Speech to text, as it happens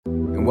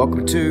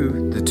welcome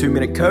to the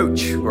 2-Minute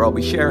Coach, where I'll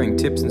be sharing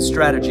tips and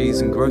strategies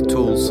and growth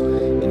tools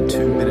in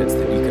 2 minutes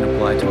that you can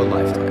apply to a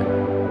lifetime.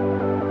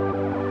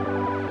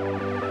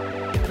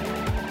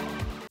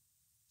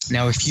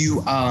 Now, if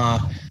you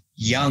are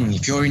young,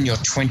 if you're in your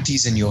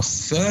 20s and your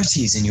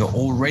 30s and you're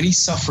already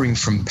suffering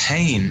from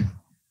pain,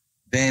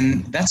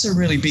 then that's a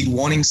really big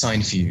warning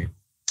sign for you.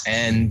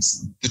 And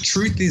the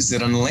truth is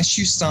that unless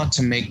you start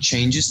to make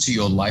changes to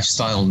your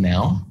lifestyle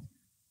now,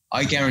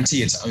 I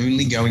guarantee it's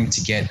only going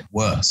to get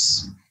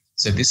worse.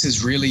 So this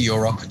is really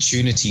your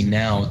opportunity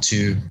now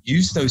to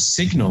use those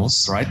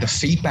signals, right? The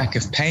feedback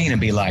of pain,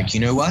 and be like, you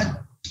know what?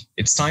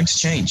 It's time to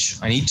change.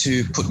 I need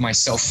to put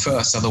myself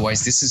first.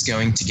 Otherwise, this is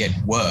going to get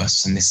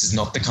worse. And this is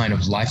not the kind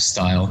of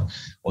lifestyle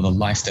or the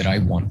life that I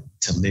want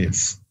to live.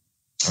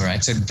 All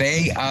right. So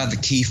they are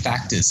the key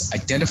factors.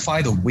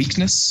 Identify the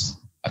weakness.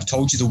 I've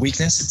told you the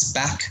weakness. It's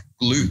back,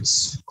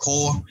 glutes,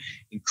 core.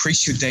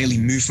 Increase your daily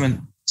movement.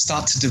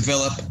 Start to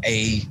develop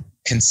a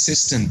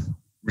consistent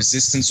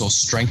resistance or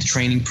strength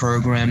training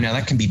program. Now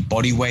that can be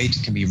body weight,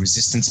 it can be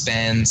resistance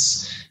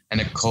bands, and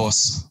of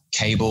course,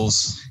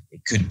 cables. It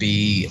could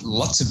be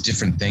lots of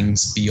different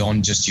things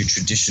beyond just your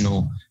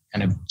traditional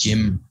kind of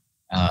gym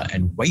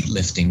and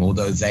weightlifting,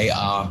 although they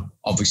are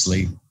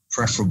obviously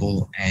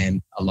preferable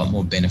and a lot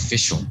more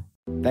beneficial.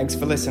 Thanks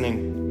for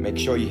listening. Make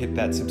sure you hit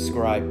that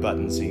subscribe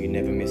button so you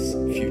never miss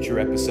future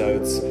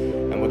episodes,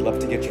 and would love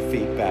to get your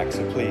feedback.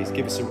 So please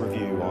give us a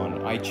review on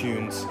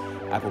iTunes,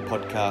 Apple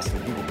Podcasts,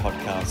 and Google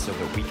Podcasts so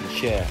that we can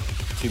share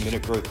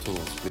 2-minute growth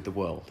tools with the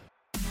world.